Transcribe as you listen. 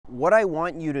what I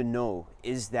want you to know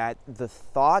is that the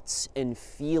thoughts and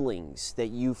feelings that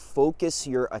you focus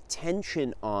your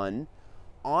attention on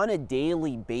a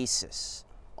daily basis,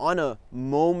 on a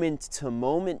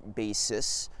moment-to-moment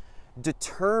basis,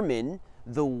 determine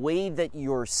the way that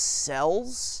your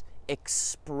cells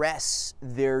express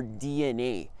their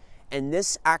DNA. And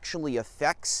this actually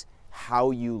affects how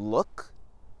you look,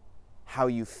 how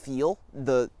you feel,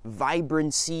 the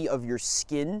vibrancy of your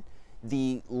skin,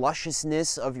 the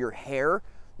lusciousness of your hair,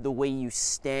 the way you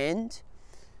stand,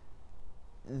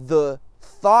 the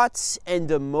thoughts and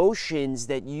emotions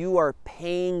that you are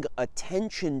paying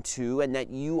attention to and that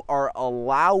you are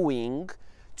allowing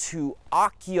to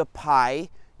occupy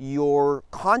your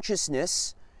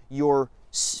consciousness, your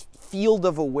field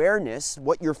of awareness.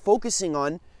 What you're focusing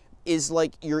on is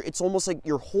like it's almost like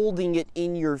you're holding it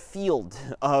in your field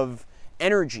of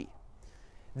energy.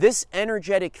 This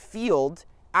energetic field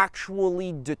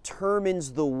actually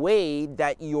determines the way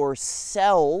that your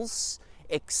cells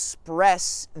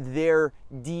express their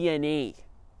DNA.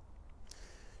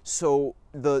 So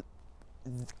the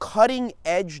cutting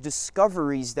edge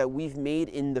discoveries that we've made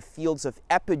in the fields of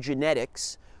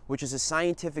epigenetics, which is a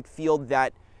scientific field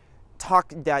that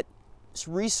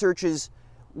researches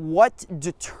what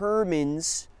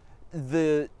determines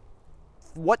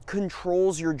what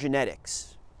controls your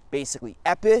genetics. Basically,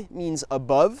 epi means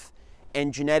above,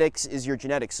 and genetics is your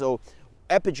genetics. So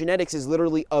epigenetics is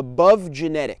literally above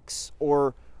genetics,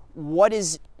 or what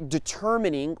is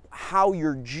determining how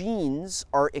your genes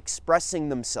are expressing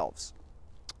themselves.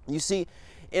 You see,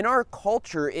 in our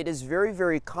culture, it is very,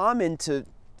 very common to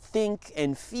think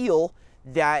and feel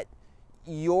that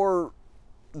the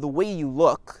way you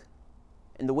look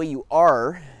and the way you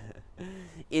are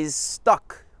is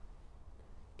stuck.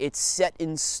 It's set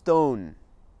in stone.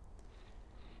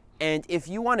 And if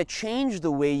you want to change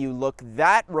the way you look,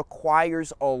 that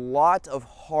requires a lot of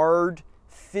hard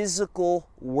physical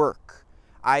work.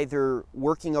 Either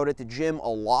working out at the gym a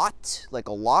lot,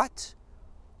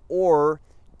 or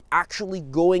actually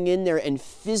going in there and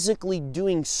physically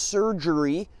doing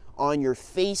surgery on your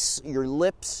face, your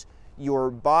lips,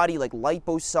 your body, like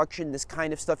liposuction, this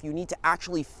kind of stuff. You need to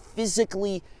actually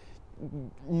physically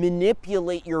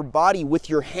manipulate your body with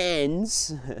your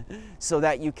hands so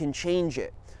that you can change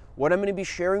it. What I'm going to be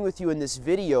sharing with you in this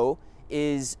video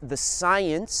is the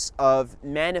science of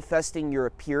manifesting your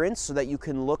appearance so that you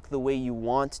can look the way you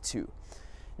want to.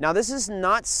 Now, this is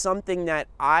not something that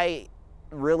I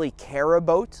really care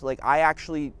about. Like, I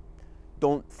actually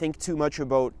don't think too much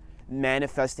about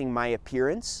manifesting my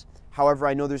appearance. However,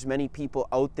 I know there's many people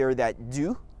out there that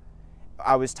do.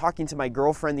 I was talking to my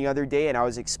girlfriend the other day and I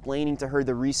was explaining to her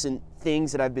the recent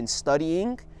things that I've been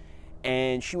studying.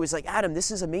 And she was like, Adam, this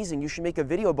is amazing. You should make a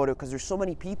video about it because there's so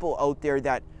many people out there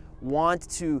that want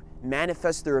to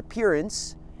manifest their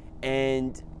appearance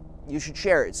and you should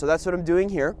share it. So that's what I'm doing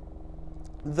here.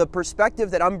 The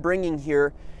perspective that I'm bringing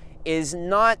here is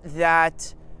not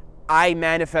that I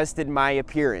manifested my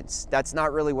appearance. That's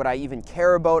not really what I even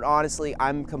care about, honestly.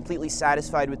 I'm completely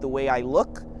satisfied with the way I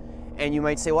look. And you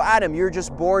might say, well, Adam, you're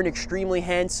just born extremely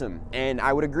handsome. And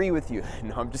I would agree with you.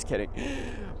 No, I'm just kidding.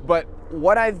 But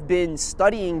what I've been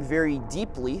studying very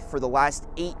deeply for the last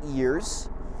 8 years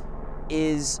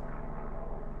is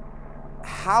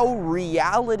how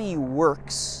reality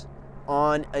works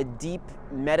on a deep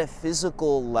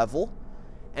metaphysical level.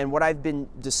 And what I've been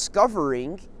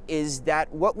discovering is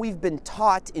that what we've been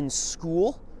taught in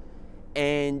school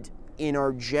and in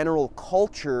our general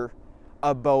culture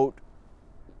about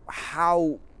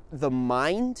how the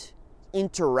mind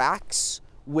interacts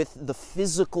with the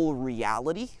physical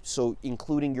reality, so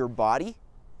including your body,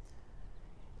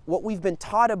 what we've been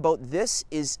taught about this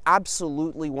is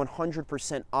absolutely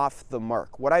 100% off the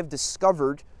mark. What I've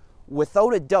discovered,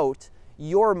 without a doubt,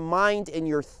 your mind and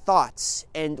your thoughts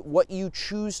and what you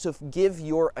choose to give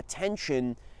your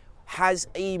attention has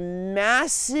a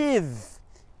massive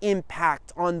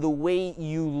impact on the way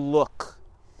you look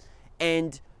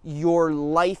and your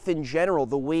life in general,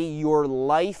 the way your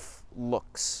life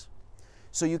looks.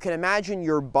 So you can imagine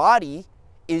your body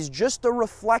is just a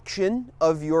reflection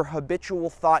of your habitual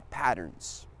thought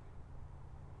patterns.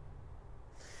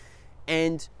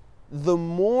 And the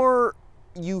more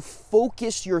you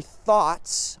focus your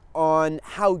thoughts on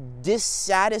how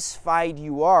dissatisfied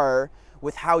you are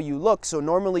with how you look, so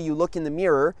normally you look in the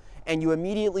mirror and you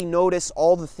immediately notice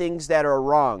all the things that are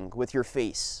wrong with your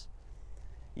face.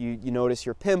 You notice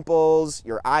your pimples,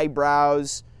 your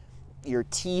eyebrows, your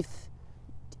teeth,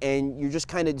 and you just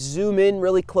kind of zoom in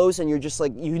really close and you're just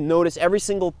like, you notice every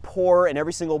single pore and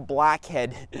every single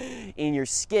blackhead in your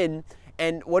skin.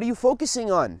 And what are you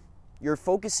focusing on? You're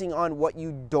focusing on what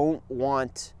you don't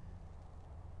want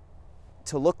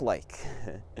to look like.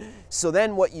 So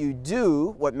then what you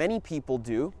do, what many people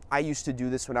do, I used to do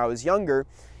this when I was younger,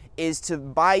 is to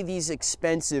buy these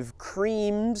expensive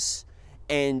creams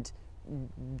and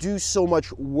do so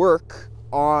much work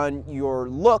on your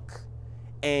look.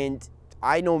 And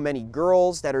I know many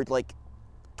girls that are like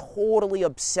totally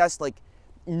obsessed, like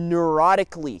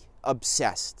neurotically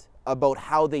obsessed about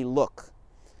how they look,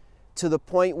 to the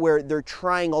point where they're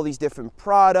trying all these different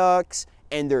products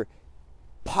and they're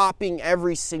popping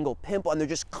every single pimple, and they're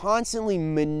just constantly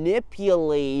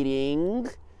manipulating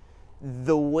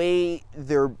the way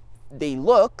they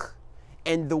look.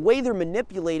 And the way they're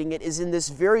manipulating it is in this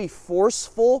very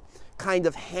forceful kind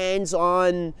of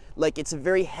hands-on, like it's a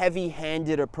very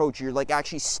heavy-handed approach. You're like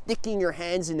actually sticking your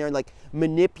hands in there and like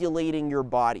manipulating your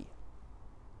body.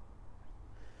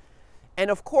 And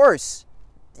of course,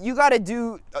 you got to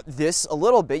do this a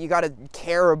little bit. You got to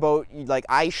care about, like,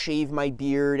 I shave my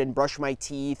beard and brush my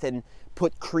teeth and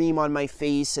put cream on my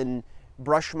face and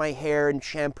brush my hair and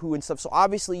shampoo and stuff. So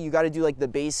obviously you got to do like the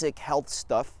basic health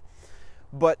stuff.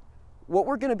 But what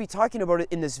we're going to be talking about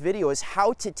in this video is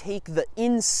how to take the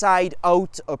inside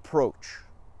out approach.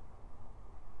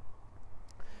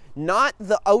 Not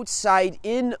the outside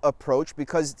in approach,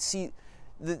 because see,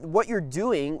 what you're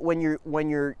doing when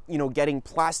you're getting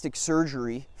plastic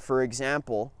surgery, for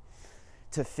example,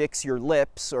 to fix your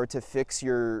lips or to fix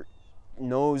your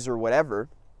nose or whatever,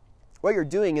 what you're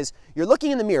doing is you're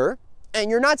looking in the mirror and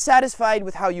you're not satisfied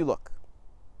with how you look.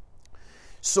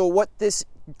 So what this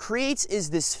creates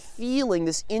is this feeling,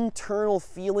 this internal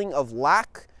feeling of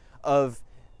lack, of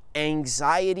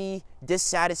anxiety,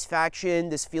 dissatisfaction,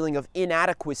 this feeling of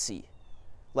inadequacy.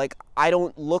 Like, I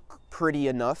don't look pretty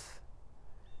enough,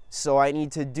 so I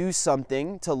need to do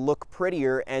something to look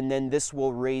prettier, and then this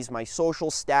will raise my social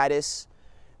status.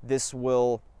 This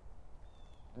will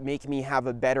make me have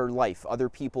a better life. Other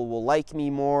people will like me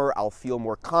more. I'll feel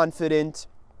more confident,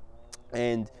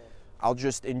 and I'll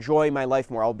just enjoy my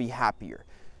life more. I'll be happier.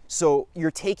 So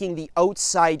you're taking the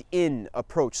outside in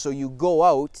approach. So you go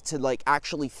out to like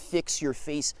actually fix your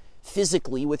face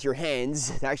physically with your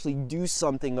hands, to actually do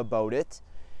something about it.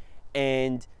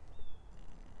 And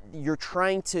you're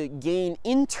trying to gain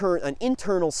an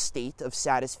internal state of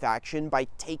satisfaction by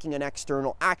taking an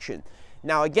external action.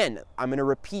 Now again, I'm going to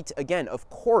repeat again, of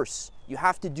course, you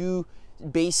have to do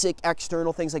basic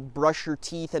external things like brush your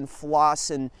teeth and floss,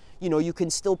 and you can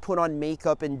still put on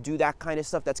makeup and do that kind of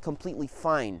stuff. That's completely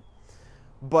fine.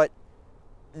 But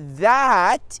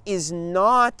that is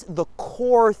not the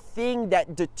core thing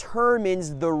that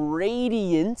determines the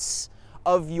radiance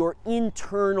of your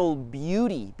internal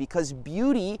beauty, because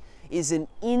beauty is an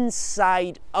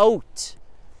inside out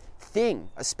thing,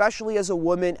 especially as a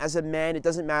woman, as a man, it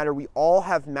doesn't matter. We all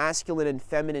have masculine and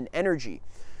feminine energy.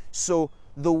 So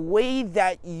the way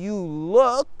that you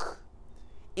look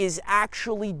is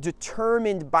actually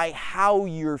determined by how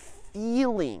you're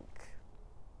feeling.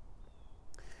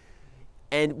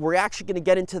 And we're actually going to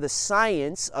get into the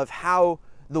science of how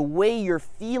the way you're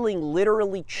feeling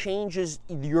literally changes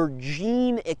your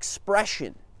gene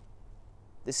expression.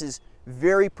 This is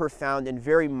very profound and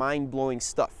very mind-blowing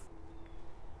stuff.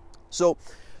 So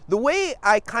the way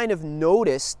I kind of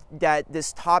noticed that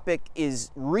this topic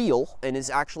is real and is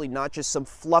actually not just some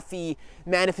fluffy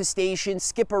manifestation,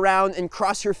 skip around and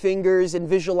cross your fingers and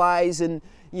visualize and,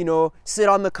 sit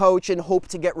on the couch and hope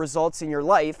to get results in your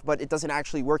life, but it doesn't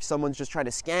actually work. Someone's just trying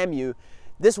to scam you.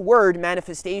 This word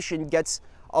manifestation gets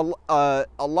a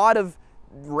lot of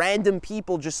random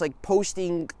people just like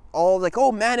posting all like,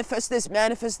 oh, manifest this,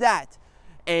 manifest that.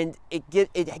 And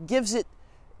it gives it,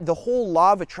 the whole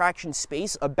law of attraction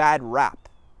space, a bad rap,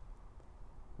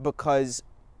 because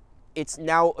it's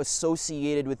now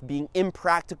associated with being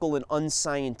impractical and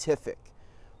unscientific.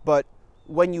 But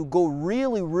when you go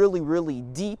really, really, really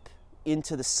deep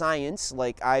into the science,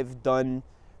 like I've done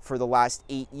for the last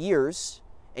 8 years,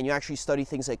 and you actually study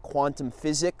things like quantum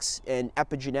physics and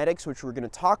epigenetics, which we're going to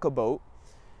talk about,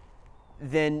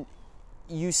 then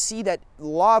you see that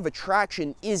law of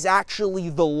attraction is actually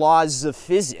the laws of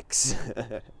physics.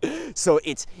 So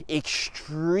it's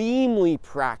extremely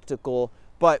practical,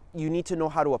 but you need to know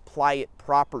how to apply it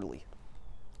properly,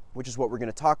 which is what we're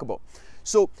going to talk about.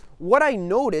 So what I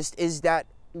noticed is that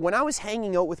when I was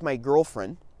hanging out with my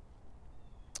girlfriend,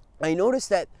 I noticed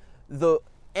that the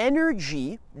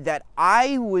energy that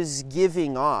I was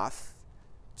giving off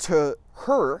to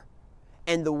her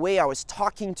and the way I was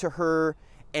talking to her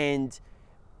and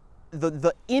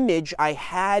the image I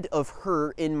had of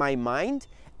her in my mind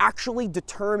actually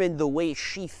determined the way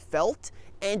she felt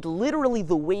and literally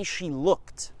the way she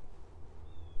looked.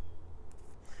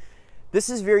 This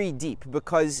is very deep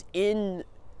because in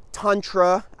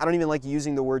Tantra, I don't even like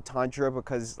using the word Tantra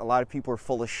because a lot of people are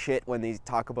full of shit when they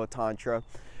talk about Tantra.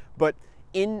 But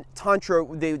in Tantra,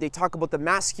 they talk about the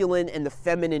masculine and the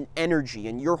feminine energy.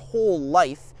 And your whole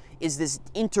life is this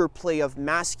interplay of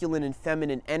masculine and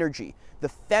feminine energy. The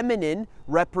feminine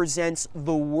represents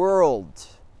the world,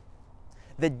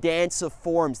 the dance of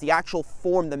forms, the actual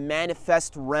form, the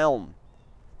manifest realm,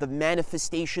 the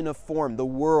manifestation of form, the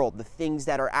world, the things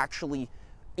that are actually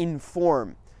in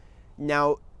form.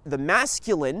 Now, the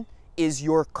masculine is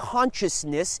your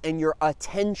consciousness and your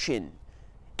attention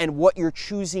and what you're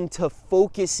choosing to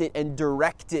focus it and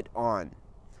direct it on.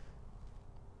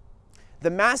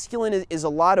 The masculine is a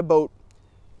lot about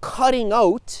cutting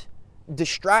out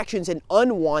distractions and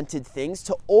unwanted things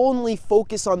to only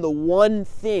focus on the one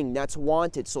thing that's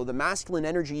wanted. So the masculine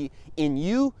energy in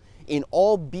you, in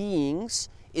all beings,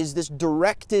 is this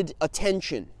directed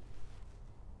attention.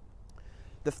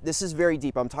 This is very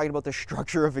deep. I'm talking about the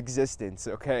structure of existence,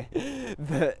 okay?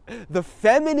 The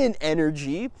feminine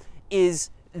energy is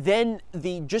then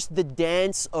just the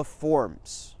dance of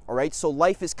forms, all right? So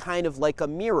life is kind of like a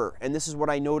mirror, and this is what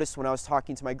I noticed when I was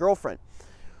talking to my girlfriend,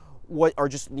 or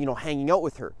just, hanging out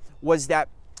with her, was that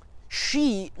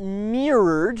she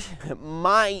mirrored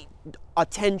my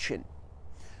attention.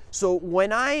 So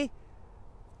when I,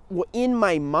 in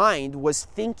my mind, was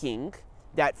thinking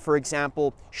that, for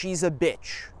example, she's a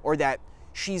bitch, or that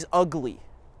she's ugly,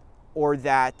 or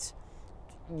that,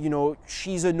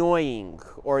 she's annoying,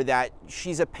 or that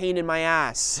she's a pain in my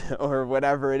ass, or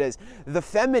whatever it is. The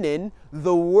feminine,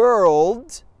 the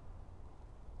world,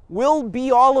 will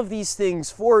be all of these things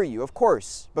for you, of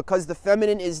course, because the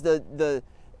feminine is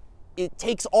it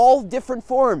takes all different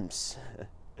forms.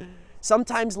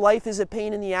 Sometimes life is a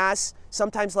pain in the ass,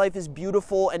 sometimes life is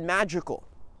beautiful and magical.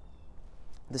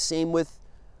 The same with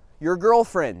your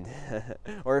girlfriend,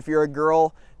 or if you're a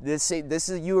girl, this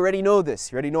is, you already know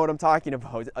this. You already know what I'm talking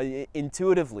about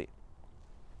intuitively.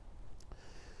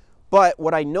 But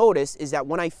what I noticed is that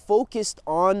when I focused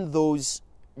on those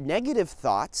negative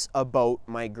thoughts about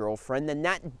my girlfriend, then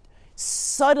that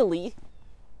subtly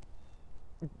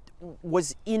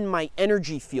was in my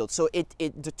energy field. So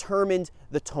it determined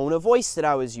the tone of voice that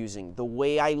I was using, the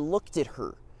way I looked at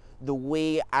her, the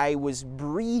way I was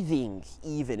breathing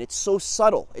even. It's so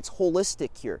subtle. It's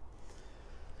holistic here.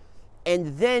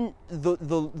 And then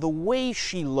the way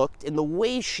she looked and the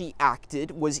way she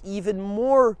acted was even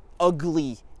more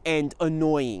ugly and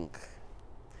annoying.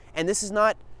 And this is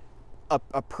not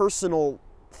a personal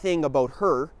thing about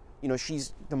her.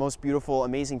 She's the most beautiful,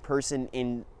 amazing person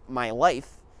in my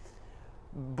life.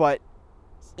 But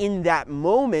in that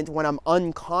moment, when I'm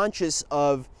unconscious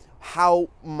of how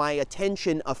my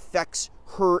attention affects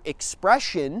her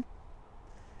expression,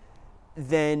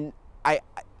 then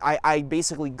I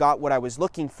basically got what I was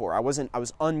looking for. I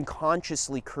was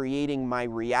unconsciously creating my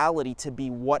reality to be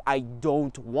what I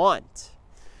don't want.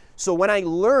 So when I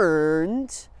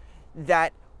learned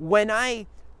that when I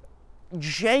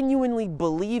genuinely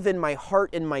believe in my heart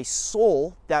and my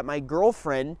soul that my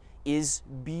girlfriend is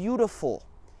beautiful,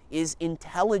 is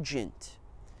intelligent,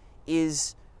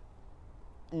 is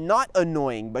not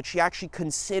annoying, but she actually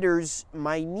considers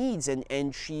my needs,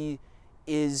 and she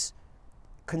is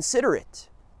considerate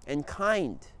and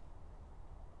kind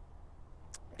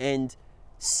and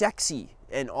sexy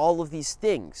and all of these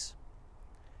things,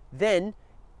 then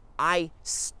I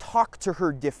talk to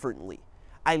her differently.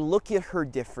 I look at her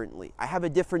differently. I have a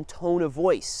different tone of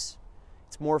voice.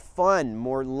 It's more fun,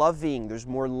 more loving. There's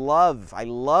more love. I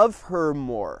love her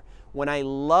more. When I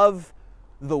love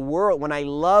the world, when I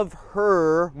love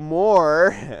her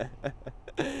more,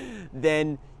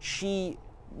 then she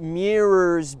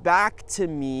mirrors back to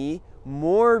me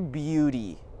more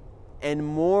beauty and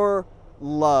more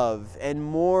love and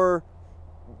more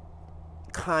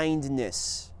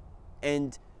kindness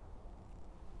and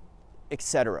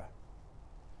etc.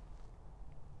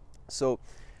 So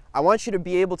I want you to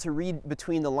be able to read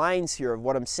between the lines here of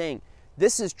what I'm saying.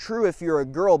 This is true if you're a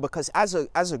girl, because as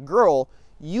a girl,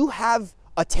 you have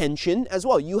attention as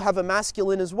well. You have a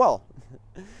masculine as well.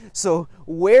 So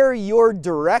where you're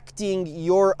directing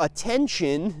your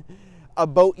attention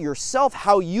about yourself,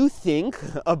 how you think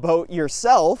about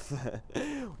yourself,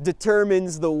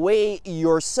 determines the way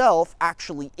yourself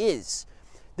actually is.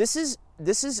 This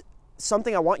is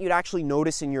something I want you to actually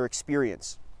notice in your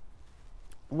experience.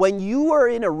 When you are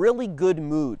in a really good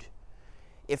mood,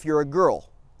 if you're a girl,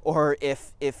 or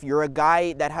if you're a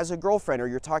guy that has a girlfriend, or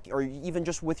you're talking, or even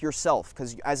just with yourself,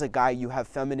 because as a guy you have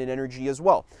feminine energy as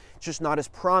well. It's just not as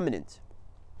prominent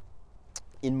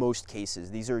in most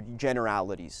cases. These are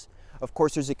generalities. Of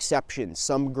course, there's exceptions.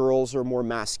 Some girls are more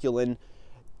masculine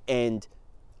and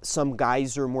some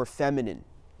guys are more feminine.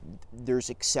 There's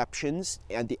exceptions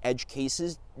and the edge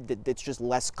cases that's just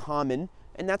less common,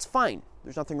 and that's fine.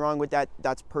 There's nothing wrong with that.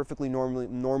 That's perfectly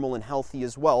normal and healthy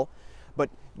as well. But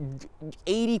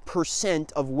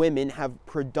 80% of women have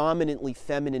predominantly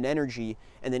feminine energy,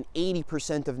 and then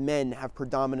 80% of men have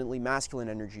predominantly masculine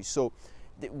energy. So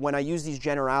when I use these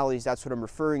generalities, that's what I'm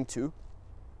referring to.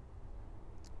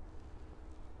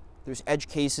 There's edge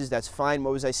cases, that's fine.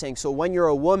 What was I saying? So when you're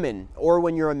a woman or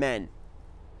when you're a man,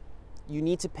 you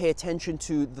need to pay attention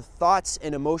to the thoughts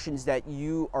and emotions that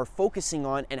you are focusing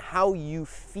on and how you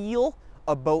feel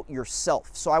about yourself.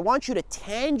 So I want you to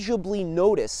tangibly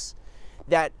notice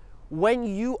that when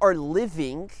you are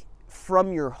living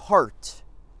from your heart,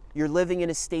 you're living in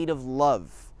a state of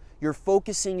love. You're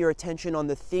focusing your attention on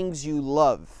the things you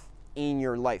love in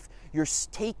your life. You're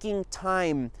taking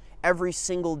time every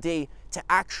single day to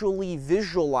actually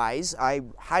visualize. I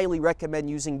highly recommend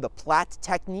using the Platt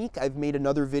technique. I've made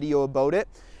another video about it,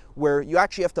 where you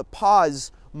actually have to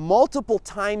pause multiple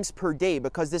times per day,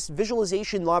 because this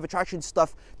visualization, law of attraction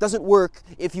stuff doesn't work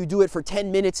if you do it for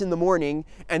 10 minutes in the morning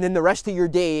and then the rest of your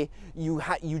day you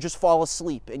just fall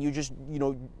asleep and you just,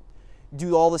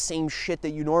 do all the same shit that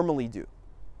you normally do.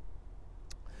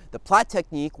 The Platt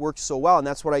technique works so well, and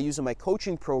that's what I use in my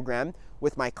coaching program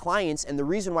with my clients. And the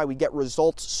reason why we get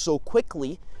results so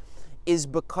quickly is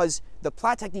because the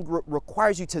Platt technique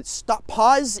requires you to stop,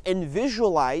 pause, and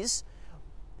visualize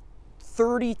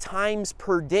 30 times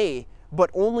per day, but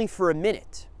only for a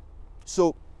minute.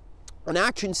 So an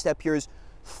action step here is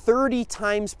 30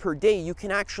 times per day you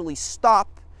can actually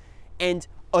stop and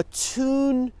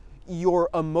attune your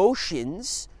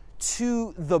emotions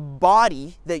to the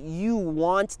body that you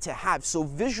want to have. So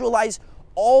visualize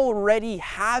already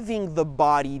having the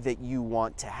body that you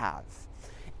want to have.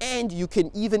 And you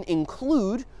can even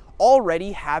include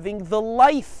already having the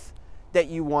life that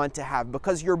you want to have,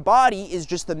 because your body is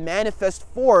just the manifest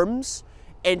forms,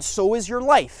 and so is your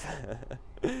life.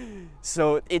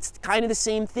 So it's kind of the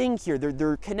same thing here.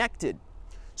 They're connected.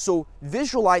 So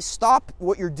visualize, stop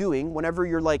what you're doing whenever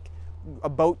you're like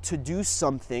about to do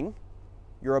something.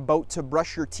 You're about to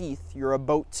brush your teeth, you're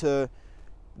about to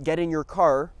get in your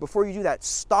car. Before you do that,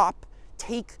 stop,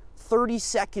 take 30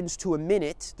 seconds to a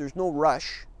minute. There's no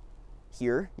rush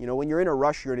here. When you're in a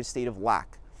rush, you're in a state of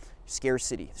lack,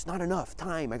 scarcity. It's not enough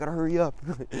time, I gotta hurry up.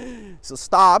 So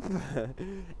stop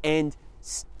and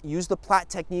use the Platt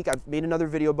technique. I've made another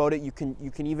video about it. You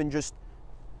can even just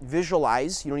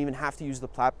visualize. You don't even have to use the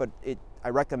Platt, but I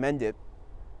recommend it.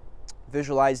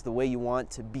 Visualize the way you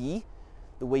want to be,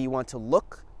 the way you want to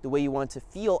look, the way you want to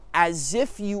feel, as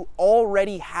if you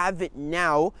already have it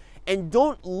now. And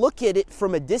don't look at it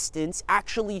from a distance.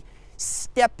 Actually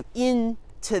step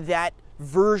into that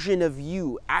version of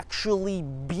you. Actually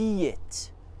be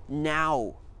it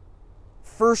now.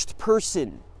 First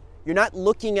person. You're not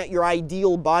looking at your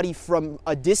ideal body from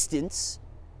a distance,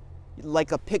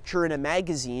 like a picture in a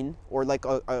magazine or like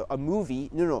a movie.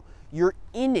 No. You're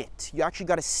in it. You actually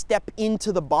got to step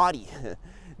into the body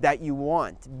that you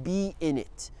want. Be in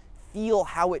it. Feel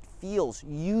how it feels.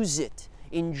 Use it.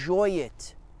 Enjoy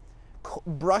it.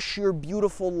 Brush your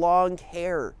beautiful long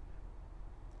hair.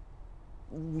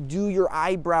 Do your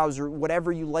eyebrows or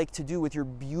whatever you like to do with your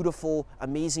beautiful,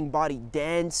 amazing body.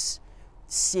 Dance,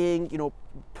 sing,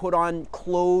 put on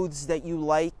clothes that you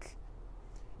like.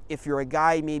 If you're a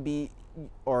guy, maybe,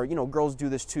 or girls do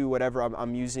this too, whatever.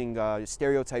 I'm using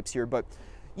stereotypes here, but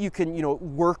you can,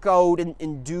 work out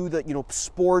and do the,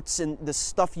 sports and the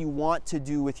stuff you want to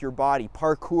do with your body.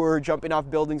 Parkour, jumping off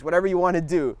buildings, whatever you want to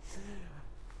do.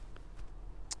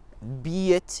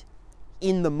 Be it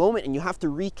in the moment, and you have to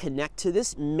reconnect to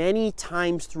this many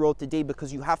times throughout the day,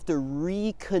 because you have to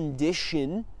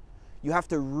recondition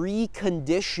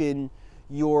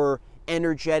your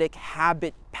energetic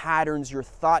habit patterns, your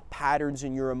thought patterns,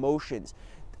 and your emotions.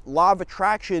 Law of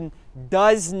attraction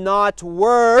does not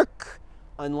work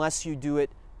unless you do it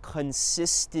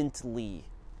consistently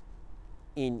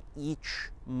in each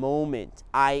moment.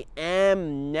 I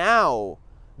am now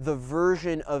the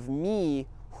version of me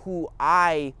who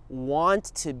I want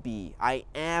to be. I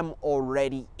am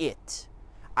already it.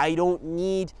 I don't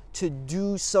need to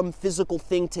do some physical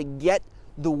thing to get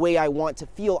the way I want to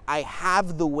feel. I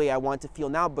have the way I want to feel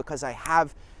now because I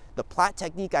have the Platt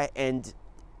technique. And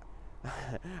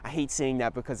I hate saying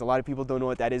that because a lot of people don't know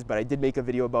what that is, but I did make a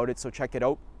video about it, so check it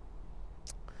out.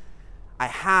 I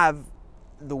have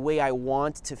the way I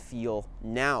want to feel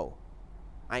now.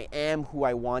 I am who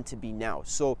I want to be now.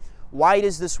 So why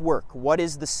does this work? What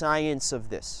is the science of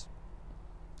this?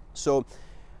 So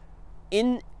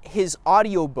in his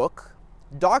audiobook,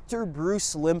 Dr.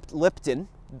 Bruce Lipton,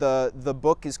 the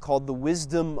book is called The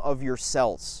Wisdom of Your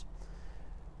Cells.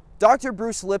 Dr.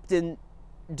 Bruce Lipton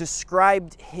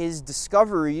described his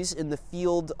discoveries in the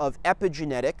field of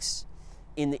epigenetics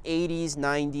in the 80s,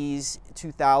 90s,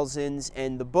 2000s,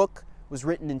 and the book was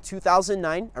written in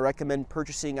 2009. I recommend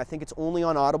purchasing, I think it's only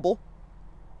on Audible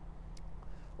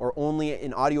or only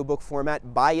in audiobook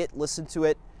format. Buy it, listen to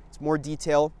it, it's more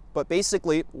detail. But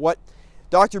basically, what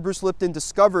Dr. Bruce Lipton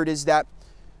discovered is that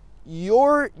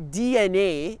your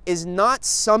DNA is not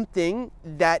something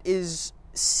that is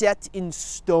set in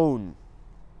stone.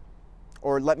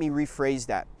 Or let me rephrase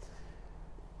that.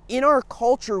 In our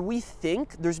culture, we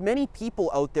think, there's many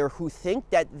people out there who think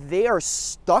that they are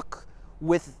stuck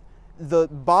with the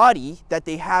body that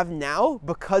they have now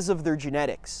because of their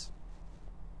genetics.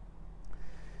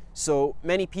 So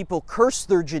many people curse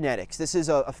their genetics. This is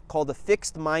called a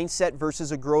fixed mindset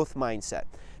versus a growth mindset.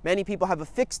 Many people have a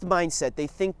fixed mindset. They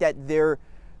think that their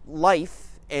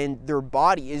life and their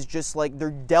body is just like they're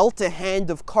dealt a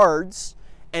hand of cards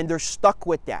and they're stuck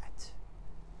with that.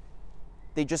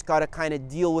 They just got to kind of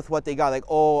deal with what they got. Like,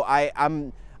 oh,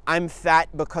 I'm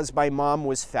fat because my mom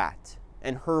was fat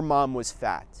and her mom was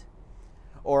fat.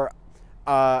 Or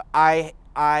I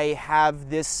have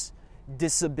this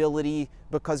disability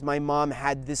because my mom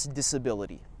had this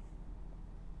disability.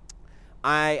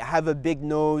 I have a big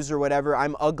nose or whatever.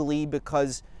 I'm ugly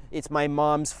because it's my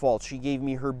mom's fault. She gave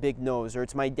me her big nose, or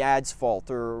it's my dad's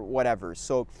fault, or whatever.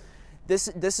 So this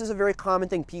is a very common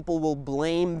thing. People will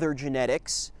blame their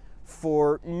genetics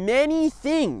for many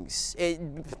things.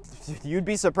 You'd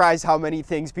be surprised how many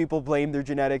things people blame their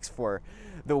genetics for.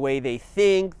 The way they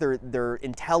think, their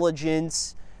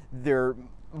intelligence, their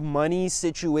money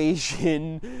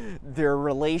situation, their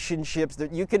relationships.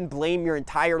 You can blame your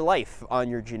entire life on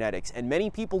your genetics, and many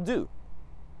people do.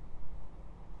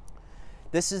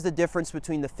 This is the difference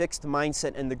between the fixed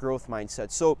mindset and the growth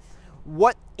mindset. So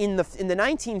what in the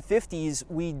 1950s,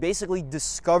 we basically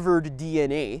discovered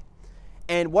DNA.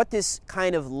 And what this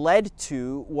kind of led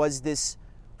to was this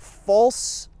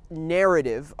false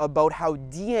narrative about how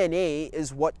DNA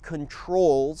is what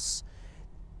controls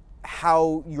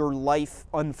how your life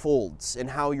unfolds and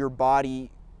how your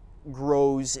body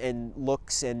grows and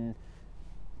looks and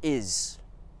is.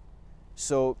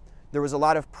 So there was a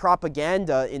lot of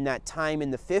propaganda in that time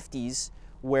in the 50s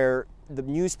where the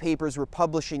newspapers were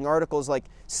publishing articles like,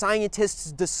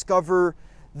 scientists discover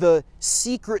the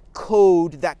secret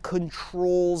code that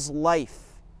controls life.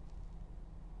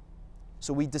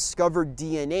 So we discovered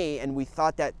DNA, and we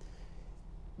thought that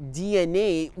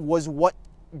DNA was what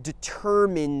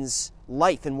determines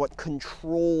life and what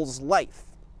controls life.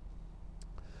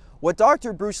 What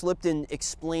Dr. Bruce Lipton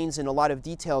explains in a lot of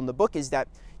detail in the book is that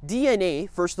DNA,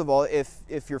 first of all,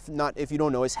 if you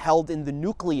don't know, is held in the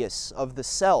nucleus of the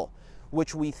cell,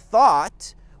 which we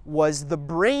thought was the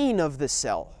brain of the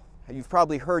cell. You've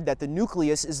probably heard that the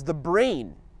nucleus is the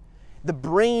brain. The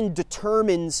brain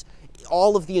determines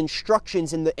all of the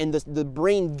instructions, and the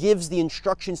brain gives the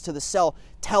instructions to the cell,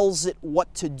 tells it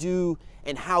what to do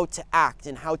and how to act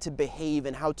and how to behave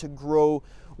and how to grow,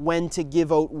 when to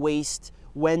give out waste,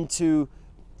 when to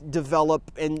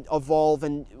develop and evolve,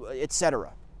 and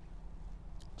etc.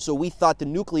 So we thought the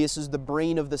nucleus is the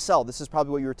brain of the cell. This is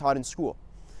probably what you were taught in school.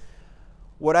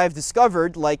 What I've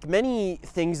discovered, like many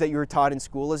things that you were taught in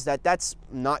school, is that that's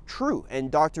not true. And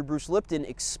Dr. Bruce Lipton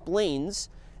explains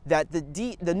that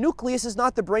the nucleus is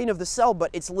not the brain of the cell,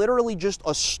 but it's literally just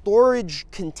a storage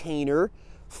container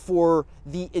for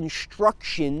the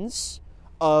instructions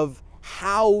of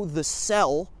how the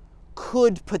cell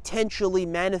could potentially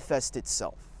manifest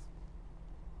itself.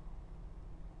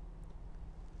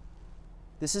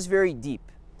 This is very deep.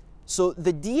 So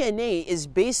the DNA is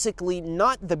basically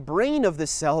not the brain of the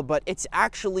cell, but it's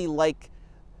actually like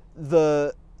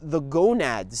the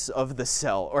gonads of the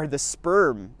cell, or the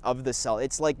sperm of the cell.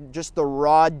 It's like just the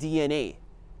raw DNA.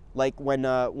 Like when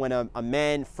a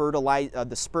man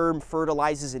the sperm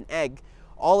fertilizes an egg,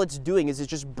 all it's doing is it's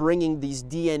just bringing these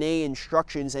DNA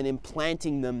instructions and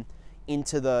implanting them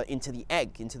into the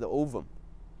egg, into the ovum.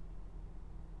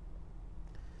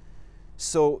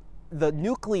 So the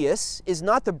nucleus is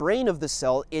not the brain of the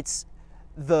cell, it's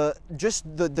the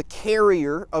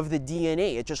carrier of the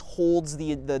DNA. It just holds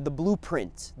the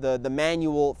blueprint, the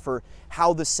manual for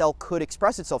how the cell could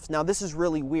express itself. Now this is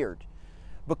really weird,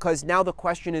 because now the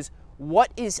question is,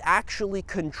 what is actually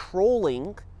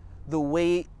controlling the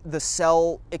way the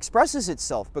cell expresses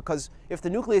itself? Because if the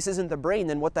nucleus isn't the brain,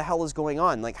 then what the hell is going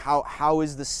on? Like how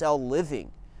is the cell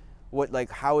living?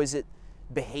 How is it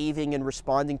behaving and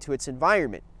responding to its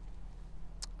environment?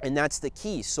 And that's the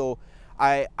key. So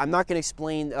I'm not going to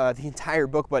explain the entire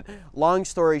book, but long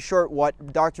story short,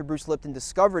 what Dr. Bruce Lipton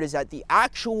discovered is that the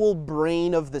actual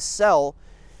brain of the cell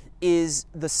is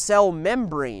the cell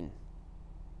membrane.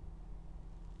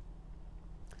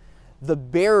 The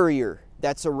barrier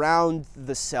that's around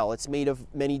the cell. It's made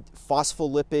of many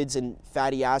phospholipids and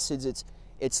fatty acids.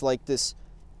 It's like this,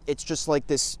 it's just like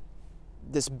this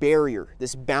barrier,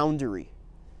 this boundary.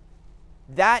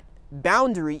 That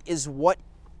boundary is what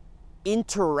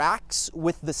interacts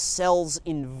with the cell's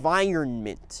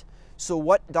environment. So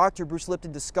what Dr. Bruce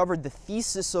Lipton discovered, the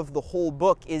thesis of the whole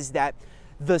book, is that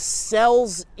the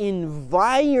cell's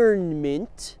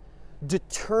environment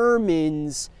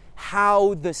determines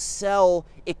how the cell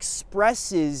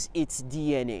expresses its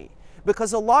DNA.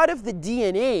 Because a lot of the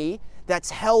DNA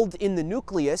that's held in the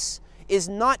nucleus is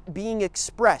not being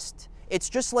expressed. It's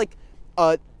just like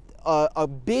a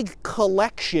big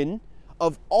collection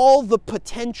of all the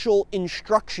potential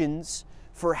instructions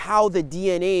for how the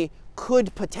DNA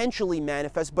could potentially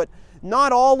manifest, but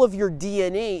not all of your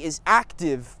DNA is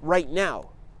active right now.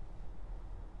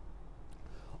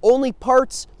 Only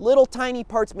parts, little tiny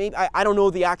parts, maybe, I don't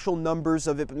know the actual numbers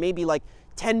of it, but maybe like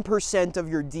 10% of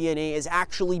your DNA is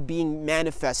actually being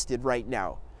manifested right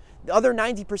now. The other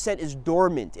 90% is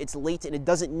dormant, it's latent, it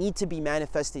doesn't need to be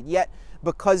manifested yet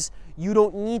because you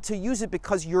don't need to use it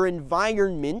because your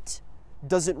environment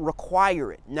doesn't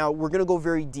require it. Now, we're going to go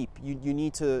very deep. You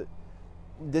need to,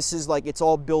 this is like, it's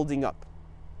all building up.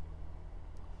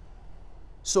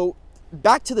 So,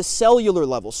 back to the cellular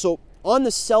level. So, on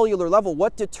the cellular level,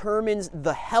 what determines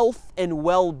the health and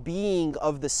well-being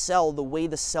of the cell, the way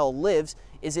the cell lives,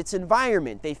 is its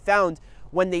environment. They found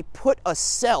when they put a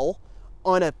cell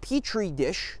on a petri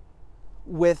dish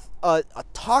with a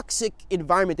toxic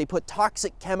environment, they put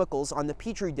toxic chemicals on the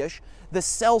petri dish, the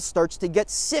cell starts to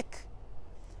get sick.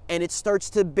 And it starts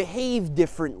to behave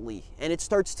differently. And it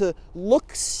starts to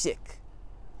look sick.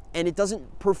 And it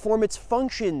doesn't perform its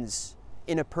functions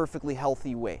in a perfectly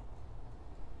healthy way.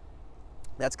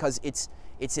 That's because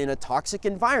it's in a toxic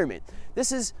environment.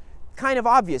 This is kind of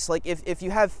obvious. Like if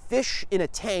you have fish in a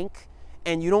tank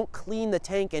and you don't clean the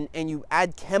tank and you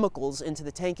add chemicals into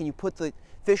the tank and you put the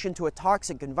fish into a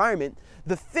toxic environment,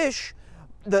 the fish,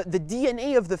 the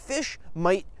DNA of the fish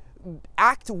might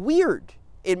act weird.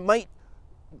 It might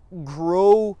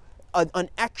grow an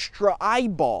extra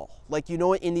eyeball, like, you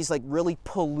know, in these like really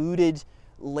polluted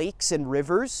lakes and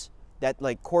rivers that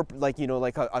like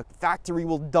a factory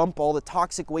will dump all the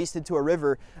toxic waste into a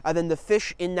river, and then the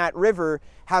fish in that river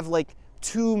have like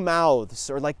 2 mouths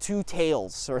or like 2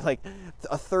 tails or like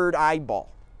a 3rd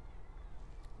eyeball.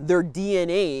 Their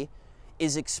DNA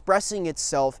is expressing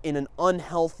itself in an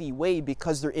unhealthy way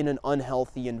because they're in an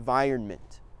unhealthy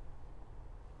environment.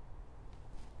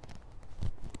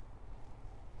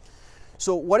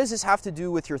 So what does this have to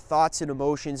do with your thoughts and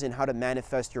emotions and how to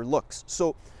manifest your looks?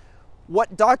 So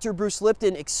what Dr. Bruce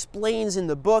Lipton explains in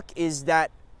the book is that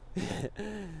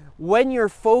when you're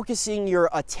focusing your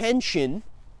attention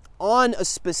on a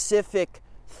specific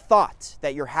thought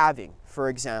that you're having, for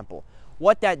example,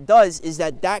 what that does is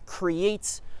that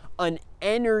creates an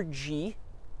energy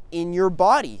in your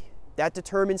body that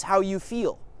determines how you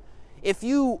feel. If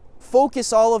you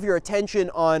focus all of your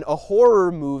attention on a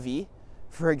horror movie,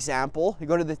 for example, you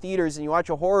go to the theaters and you watch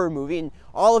a horror movie and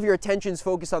all of your attention's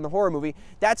focused on the horror movie,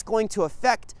 that's going to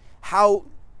affect how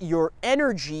your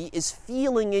energy is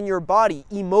feeling in your body.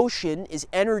 Emotion is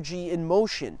energy in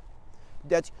motion.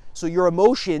 So your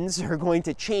emotions are going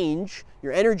to change,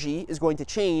 your energy is going to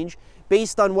change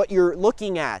based on what you're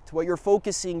looking at, what you're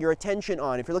focusing your attention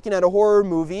on. If you're looking at a horror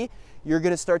movie, you're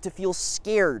going to start to feel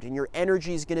scared and your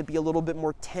energy is going to be a little bit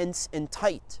more tense and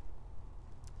tight.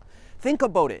 Think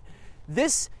about it.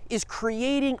 This is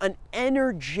creating an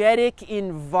energetic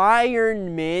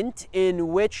environment in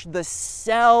which the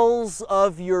cells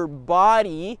of your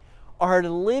body are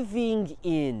living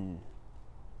in.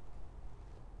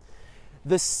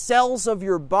 The cells of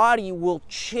your body will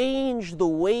change the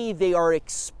way they are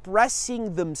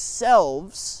expressing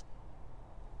themselves,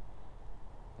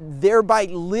 thereby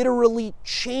literally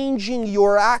changing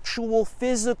your actual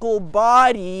physical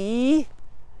body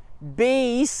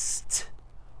based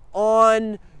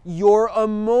on your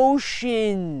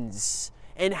emotions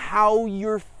and how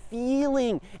you're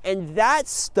feeling. And that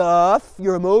stuff,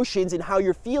 your emotions and how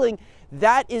you're feeling,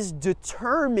 that is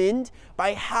determined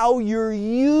by how you're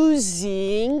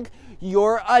using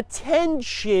your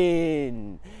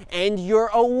attention and your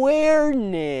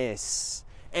awareness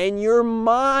and your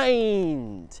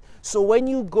mind. So when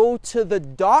you go to the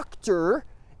doctor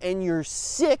and you're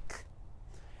sick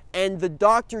and the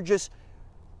doctor just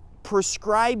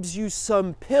prescribes you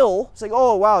some pill. It's like,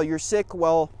 oh wow, you're sick.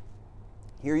 Well,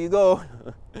 here you go.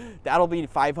 That'll be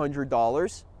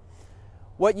 $500.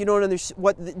 What you don't understand,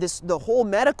 the whole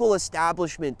medical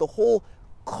establishment, the whole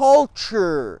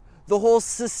culture, the whole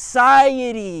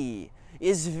society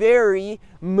is very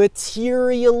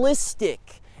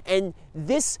materialistic. And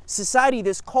this society,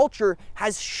 this culture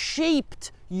has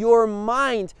shaped your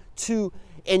mind to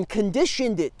and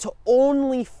conditioned it to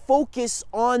only focus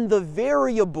on the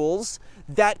variables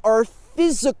that are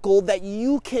physical, that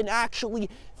you can actually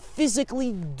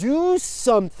physically do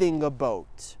something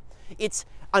about. It's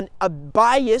a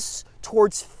bias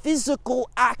towards physical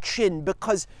action,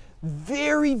 because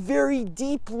very, very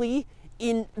deeply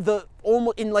in the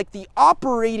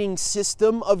operating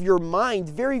system of your mind,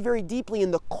 very, very deeply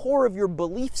in the core of your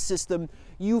belief system,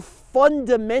 you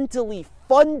fundamentally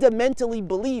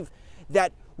believe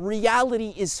that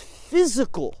reality is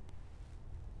physical.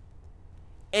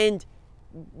 And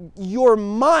your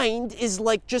mind is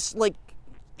just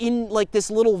in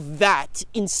this little vat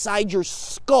inside your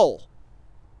skull.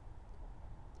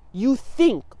 You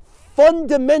think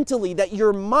fundamentally that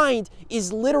your mind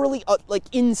is literally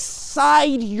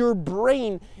inside your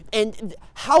brain, and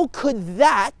how could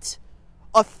that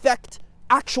affect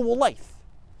actual life?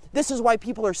 This is why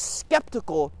people are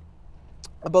skeptical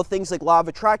about things like law of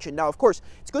attraction. Now, of course,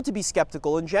 it's good to be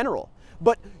skeptical in general,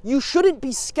 but you shouldn't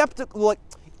be skeptical.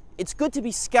 It's good to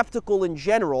be skeptical in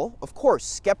general. Of course,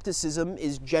 skepticism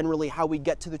is generally how we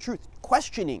get to the truth.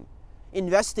 Questioning,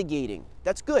 investigating,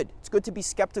 that's good. It's good to be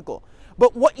skeptical.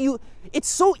 But it's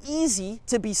so easy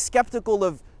to be skeptical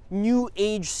of new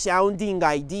age sounding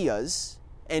ideas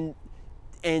and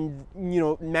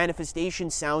manifestation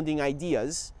sounding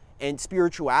ideas and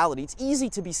spirituality. It's easy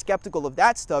to be skeptical of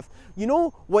that stuff. You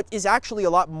know what is actually a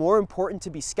lot more important to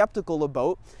be skeptical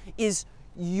about is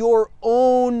your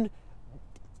own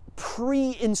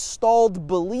pre-installed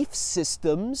belief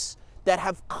systems that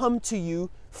have come to you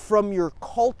from your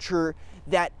culture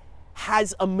that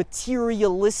has a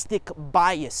materialistic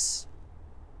bias.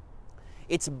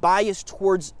 It's biased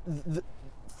towards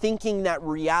thinking that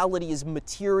reality is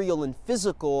material and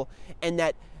physical, and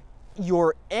that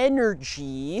your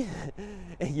energy,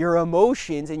 your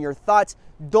emotions, and your thoughts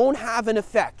don't have an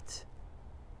effect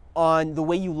on the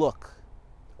way you look,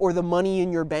 or the money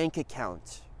in your bank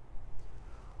account,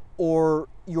 or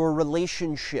your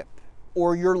relationship,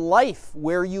 or your life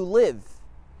where you live.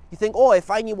 You think, oh, if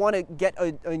I want to get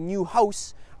a new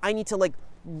house, I need to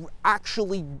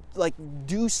actually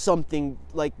do something,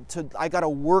 I gotta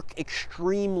work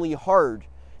extremely hard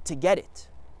to get it.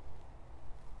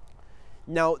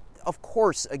 Now, of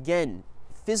course, again,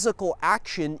 physical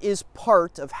action is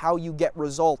part of how you get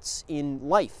results in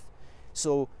life.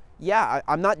 So yeah,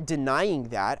 I'm not denying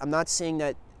that. I'm not saying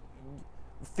that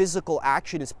physical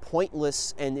action is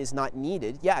pointless and is not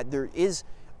needed. Yeah, there is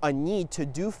a need to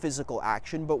do physical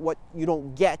action, but what you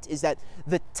don't get is that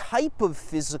the type of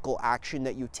physical action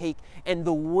that you take and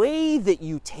the way that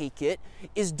you take it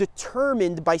is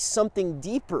determined by something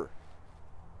deeper.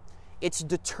 It's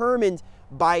determined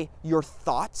by your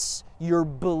thoughts, your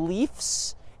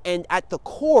beliefs, and at the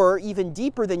core, even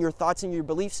deeper than your thoughts and your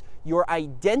beliefs, your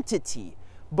identity.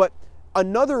 But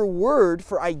another word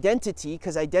for identity,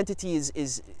 because identity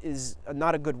is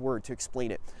not a good word to explain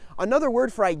it. Another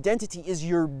word for identity is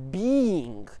your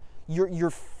being,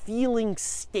 your feeling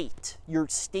state, your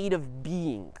state of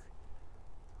being.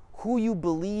 Who you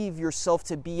believe yourself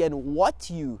to be and what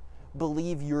you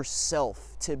believe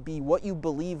yourself to be, what you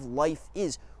believe life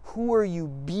is. Who are you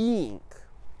being?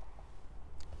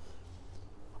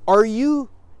 Are you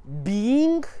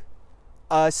being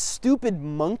a stupid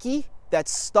monkey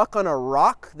that's stuck on a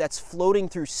rock that's floating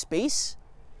through space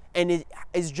and it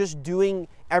is just doing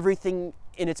everything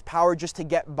in its power just to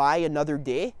get by another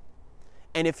day?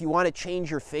 And if you want to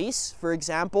change your face, for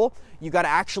example, you got to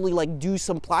actually do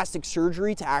some plastic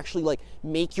surgery to actually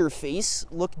make your face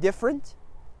look different?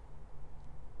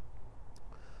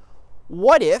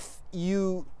 What if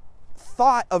you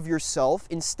thought of yourself,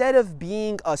 instead of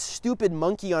being a stupid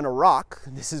monkey on a rock,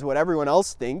 this is what everyone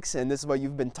else thinks and this is what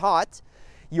you've been taught,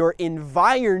 your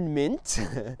environment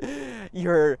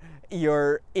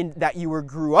that you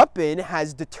grew up in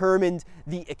has determined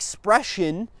the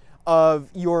expression of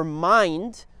your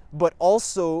mind, but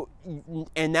also,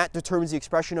 and that determines the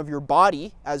expression of your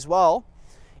body as well.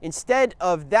 Instead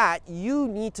of that, you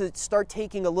need to start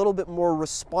taking a little bit more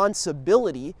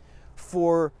responsibility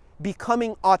for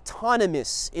becoming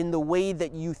autonomous in the way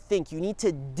that you think. You need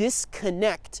to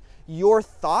disconnect your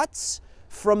thoughts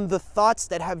from the thoughts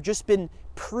that have just been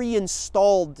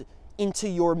pre-installed into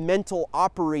your mental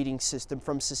operating system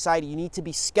from society. You need to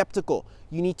be skeptical.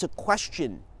 You need to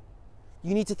question.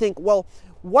 You need to think, well,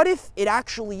 what if it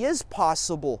actually is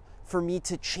possible for me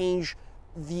to change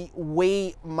the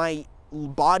way my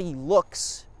body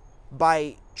looks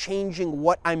by changing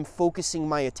what I'm focusing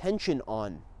my attention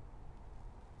on?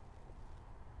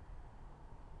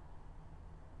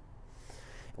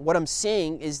 What I'm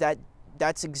saying is that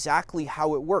that's exactly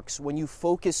how it works. When you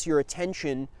focus your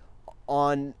attention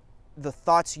on the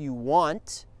thoughts you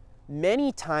want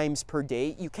many times per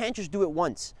day, you can't just do it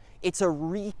once. It's a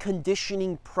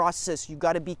reconditioning process. You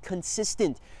got to be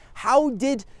consistent. How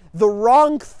did the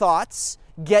wrong thoughts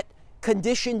get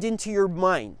conditioned into your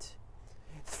mind?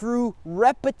 Through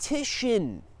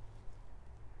repetition.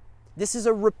 This is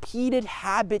a repeated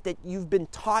habit that you've been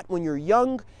taught when you're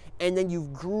young, and then you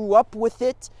grew up with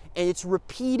it, and it's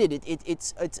repeated.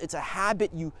 It's a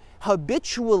habit. You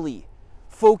habitually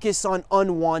focus on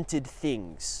unwanted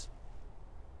things.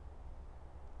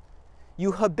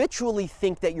 You habitually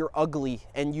think that you're ugly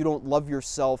and you don't love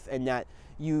yourself and that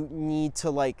you need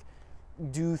to like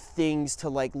do things to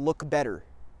like look better.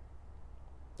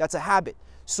 That's a habit.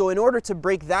 So in order to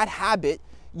break that habit,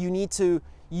 you need to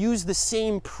use the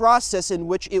same process in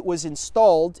which it was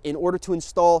installed in order to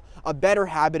install a better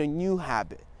habit, a new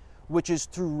habit, which is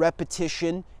through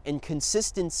repetition and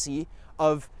consistency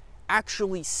of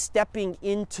actually stepping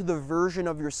into the version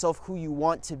of yourself who you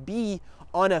want to be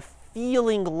on a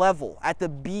feeling level, at the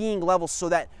being level, so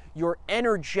that your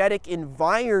energetic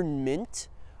environment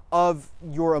of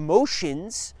your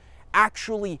emotions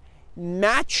actually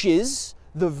matches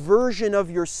the version of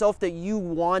yourself that you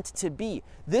want to be.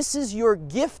 This is your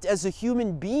gift as a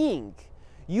human being.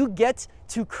 You get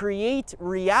to create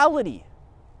reality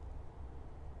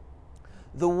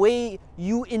the way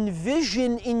you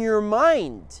envision in your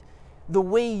mind, the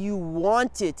way you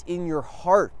want it in your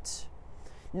heart.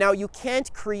 Now, you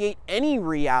can't create any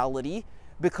reality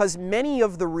because many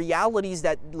of the realities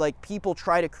that like people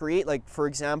try to create, like for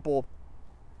example,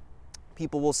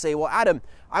 people will say, well, Adam,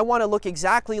 I want to look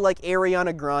exactly like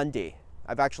Ariana Grande.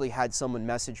 I've actually had someone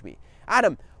message me,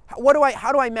 Adam, how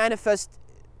do I manifest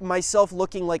myself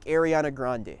looking like Ariana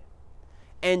Grande?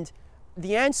 And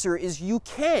the answer is you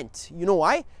can't. You know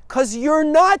why? Because you're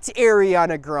not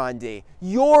Ariana Grande.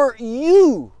 You're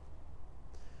you.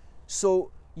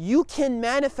 So you can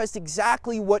manifest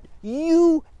exactly what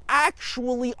you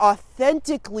actually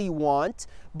authentically want,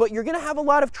 but you're going to have a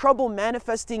lot of trouble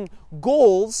manifesting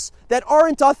goals that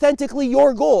aren't authentically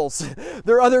your goals.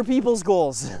 They're other people's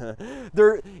goals.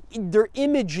 They're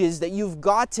images that you've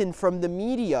gotten from the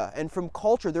media and from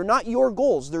culture. They're not your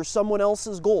goals. They're someone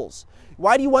else's goals.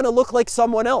 Why do you want to look like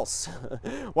someone else?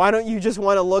 Why don't you just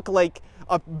want to look like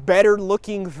a better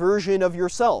looking version of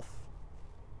yourself?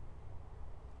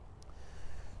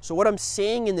 So what I'm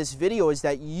saying in this video is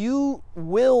that you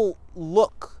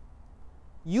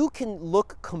can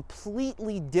look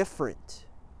completely different,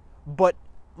 but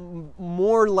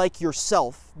more like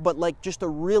yourself, but like just a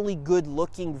really good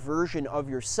looking version of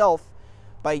yourself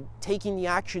by taking the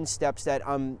action steps that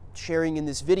I'm sharing in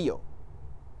this video.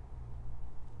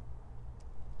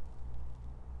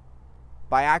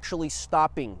 By actually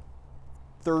stopping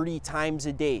 30 times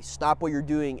a day, stop what you're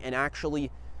doing and actually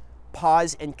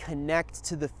pause and connect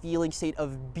to the feeling state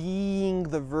of being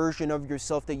the version of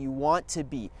yourself that you want to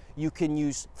be. You can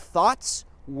use thoughts,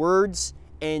 words,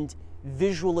 and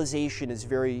visualization is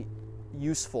very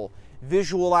useful.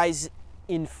 Visualize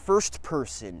in first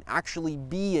person, actually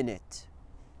be in it.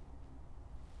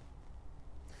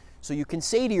 So you can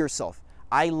say to yourself,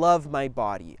 I love my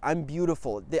body, I'm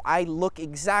beautiful, I look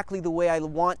exactly the way I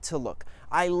want to look.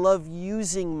 I love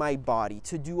using my body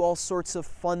to do all sorts of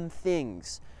fun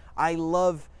things. I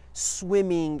love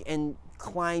swimming and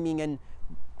climbing and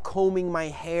combing my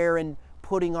hair and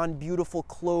putting on beautiful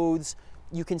clothes.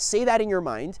 You can say that in your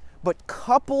mind, but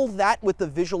couple that with the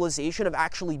visualization of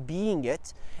actually being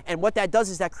it. And what that does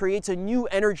is that creates a new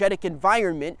energetic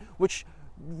environment which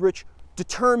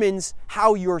determines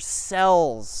how your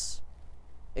cells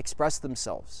express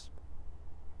themselves.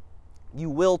 You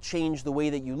will change the way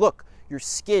that you look. Your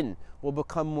skin will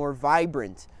become more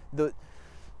vibrant. The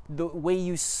way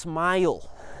you smile,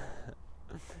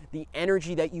 the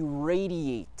energy that you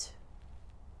radiate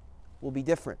will be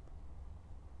different.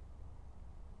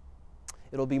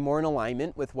 It'll be more in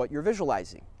alignment with what you're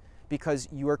visualizing because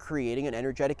you are creating an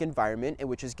energetic environment in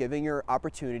which is giving your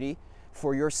opportunity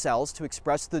for your cells to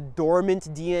express the dormant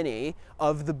DNA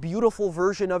of the beautiful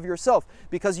version of yourself,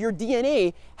 because your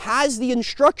DNA has the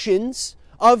instructions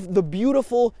of the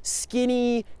beautiful,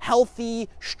 skinny, healthy,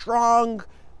 strong,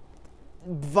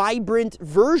 vibrant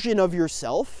version of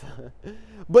yourself,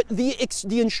 but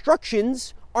the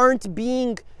instructions aren't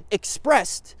being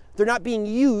expressed. They're not being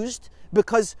used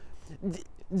because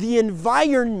the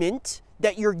environment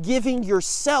that you're giving your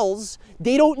cells,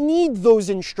 they don't need those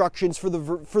instructions for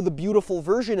the beautiful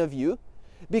version of you,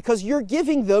 because you're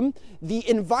giving them the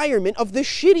environment of the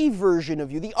shitty version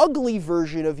of you, the ugly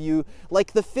version of you,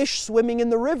 like the fish swimming in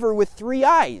the river with 3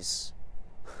 eyes.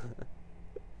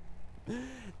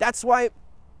 That's why,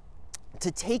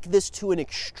 to take this to an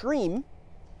extreme,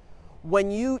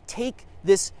 when you take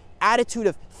this attitude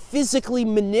of physically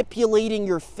manipulating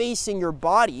your face and your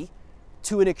body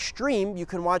to an extreme, you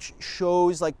can watch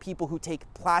shows like people who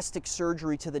take plastic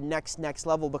surgery to the next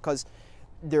level because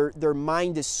their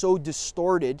mind is so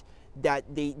distorted that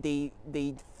they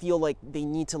feel like they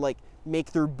need to like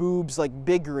make their boobs like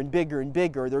bigger and bigger and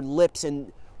bigger, their lips.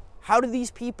 And how do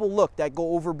these people look that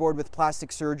go overboard with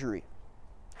plastic surgery?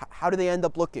 How do they end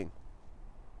up looking?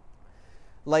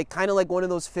 Like kind of like one of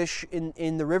those fish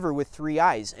in the river with 3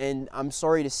 eyes. And I'm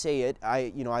sorry to say it,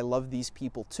 I love these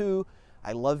people too.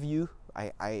 I love you.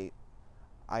 I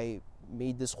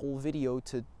made this whole video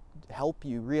to help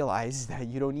you realize that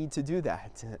you don't need to do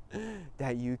that.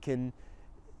 That you can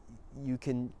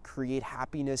create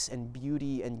happiness and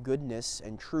beauty and goodness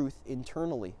and truth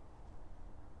internally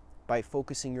by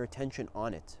focusing your attention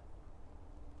on it.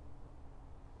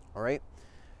 All right?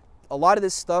 A lot of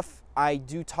this stuff I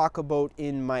do talk about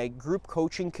in my group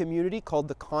coaching community called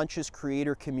the Conscious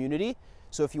Creator Community.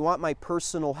 So if you want my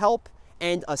personal help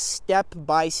and a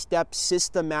step-by-step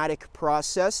systematic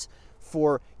process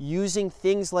for using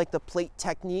things like the plate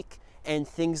technique and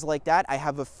things like that, I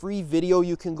have a free video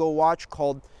you can go watch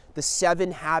called The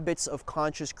 7 Habits of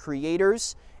Conscious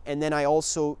Creators. And then I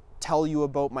also tell you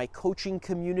about my coaching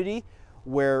community,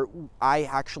 where I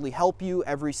actually help you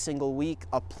every single week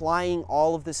applying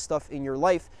all of this stuff in your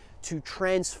life to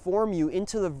transform you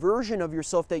into the version of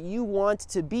yourself that you want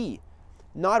to be.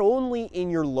 Not only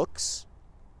in your looks,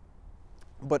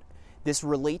 but this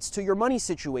relates to your money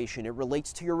situation. It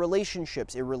relates to your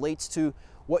relationships. It relates to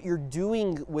what you're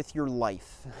doing with your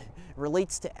life. It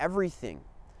relates to everything.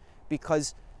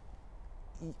 Because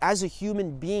as a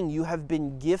human being, you have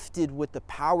been gifted with the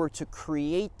power to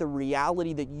create the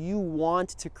reality that you want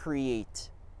to create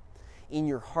in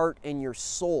your heart and your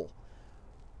soul.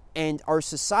 And our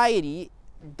society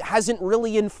hasn't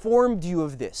really informed you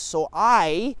of this. So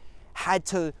I had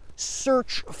to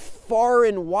search far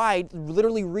and wide,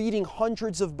 literally reading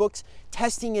hundreds of books,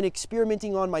 testing and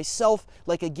experimenting on myself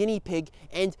like a guinea pig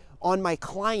and on my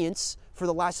clients for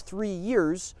the last 3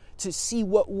 years to see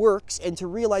what works and to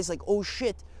realize like, oh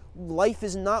shit, life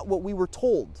is not what we were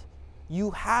told.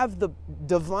 You have the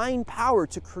divine power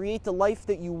to create the life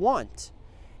that you want.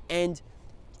 And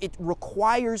it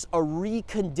requires a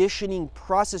reconditioning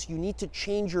process. You need to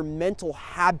change your mental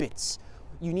habits.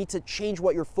 You need to change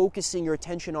what you're focusing your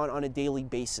attention on a daily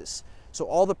basis. So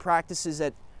all the practices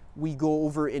that we go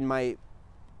over in my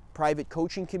private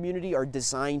coaching community are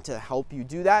designed to help you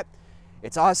do that.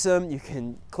 It's awesome. You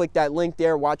can click that link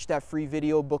there, watch that free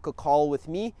video, book a call with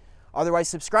me. Otherwise,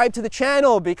 subscribe to the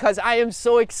channel because I am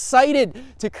so excited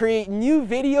to create new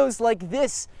videos like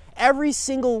this every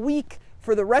single week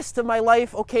for the rest of my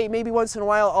life. Okay, maybe once in a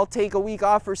while I'll take a week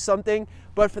off or something,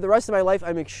 but for the rest of my life,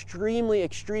 I'm extremely,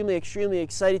 extremely, extremely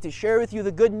excited to share with you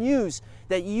the good news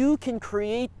that you can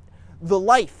create the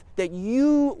life that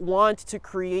you want to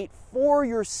create for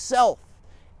yourself.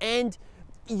 And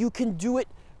you can do it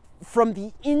from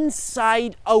the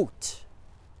inside out.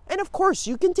 And of course,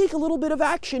 you can take a little bit of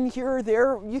action here or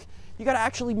there. You got to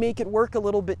actually make it work a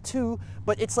little bit too,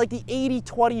 but it's like the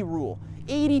 80-20 rule.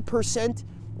 80%,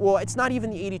 well, it's not even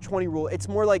the 80-20 rule. It's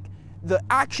more like the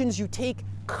actions you take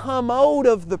come out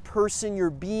of the person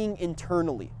you're being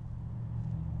internally.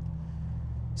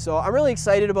 So I'm really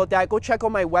excited about that. Go check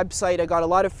out my website. I got a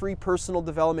lot of free personal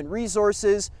development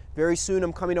resources. Very soon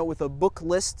I'm coming out with a book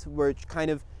list where it kind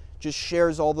of just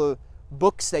shares all the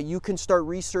books that you can start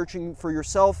researching for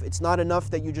yourself. It's not enough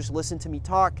that you just listen to me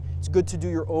talk. It's good to do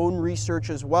your own research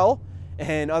as well.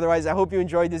 And otherwise, I hope you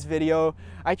enjoyed this video.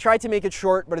 I tried to make it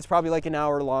short, but it's probably like an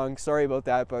hour long. Sorry about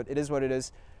that, but it is what it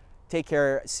is. Take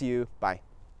care. See you. Bye.